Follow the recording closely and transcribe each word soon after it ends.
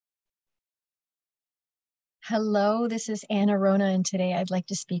Hello, this is Anna Rona, and today I'd like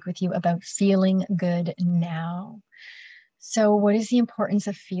to speak with you about feeling good now. So, what is the importance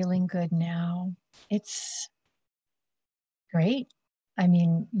of feeling good now? It's great. I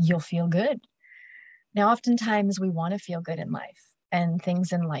mean, you'll feel good. Now, oftentimes we want to feel good in life, and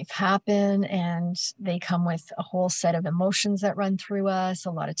things in life happen, and they come with a whole set of emotions that run through us.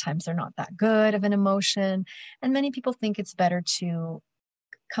 A lot of times they're not that good of an emotion, and many people think it's better to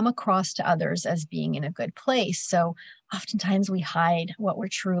come across to others as being in a good place. So oftentimes we hide what we're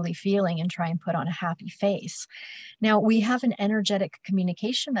truly feeling and try and put on a happy face. Now, we have an energetic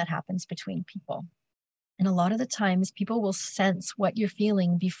communication that happens between people. And a lot of the times, people will sense what you're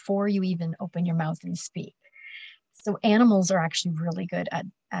feeling before you even open your mouth and speak. So, animals are actually really good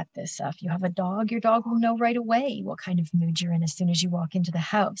at this. If you have a dog, your dog will know right away what kind of mood you're in as soon as you walk into the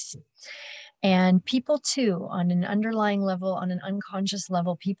house. And people, too, on an underlying level, on an unconscious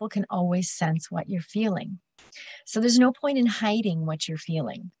level, people can always sense what you're feeling. So there's no point in hiding what you're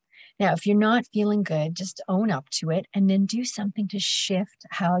feeling. Now, if you're not feeling good, just own up to it and then do something to shift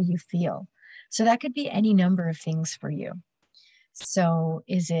how you feel. So that could be any number of things for you. So,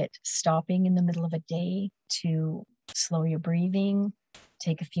 is it stopping in the middle of a day to slow your breathing,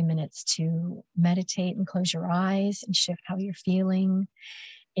 take a few minutes to meditate and close your eyes and shift how you're feeling?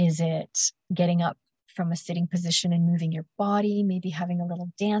 Is it getting up from a sitting position and moving your body, maybe having a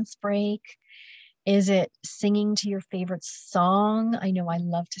little dance break? Is it singing to your favorite song? I know I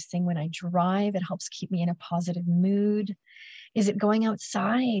love to sing when I drive. It helps keep me in a positive mood. Is it going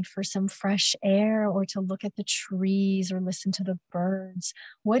outside for some fresh air or to look at the trees or listen to the birds?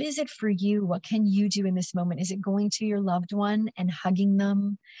 What is it for you? What can you do in this moment? Is it going to your loved one and hugging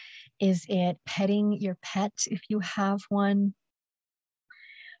them? Is it petting your pet if you have one?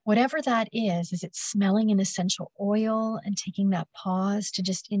 Whatever that is it smelling an essential oil and taking that pause to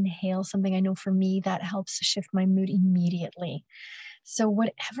just inhale something? I know for me that helps shift my mood immediately. So,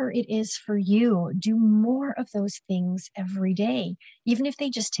 whatever it is for you, do more of those things every day, even if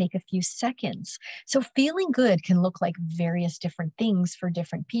they just take a few seconds. So, feeling good can look like various different things for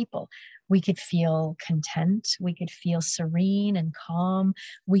different people. We could feel content, we could feel serene and calm,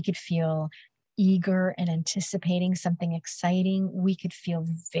 we could feel eager and anticipating something exciting. We could feel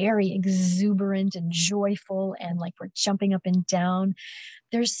very exuberant and joyful and like we're jumping up and down.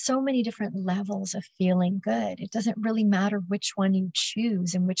 There's so many different levels of feeling good. It doesn't really matter which one you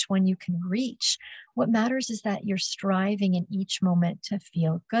choose and which one you can reach. What matters is that you're striving in each moment to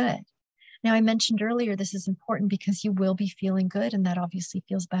feel good. Now, I mentioned earlier this is important because you will be feeling good, and that obviously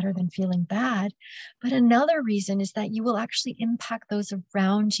feels better than feeling bad. But another reason is that you will actually impact those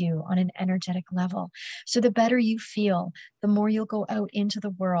around you on an energetic level. So the better you feel, the more you'll go out into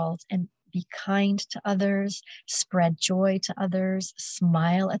the world and be kind to others, spread joy to others,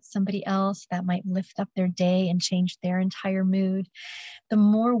 smile at somebody else that might lift up their day and change their entire mood. The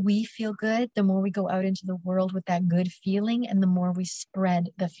more we feel good, the more we go out into the world with that good feeling, and the more we spread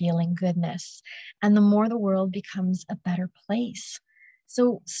the feeling goodness, and the more the world becomes a better place.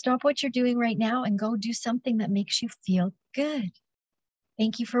 So stop what you're doing right now and go do something that makes you feel good.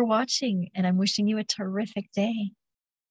 Thank you for watching, and I'm wishing you a terrific day.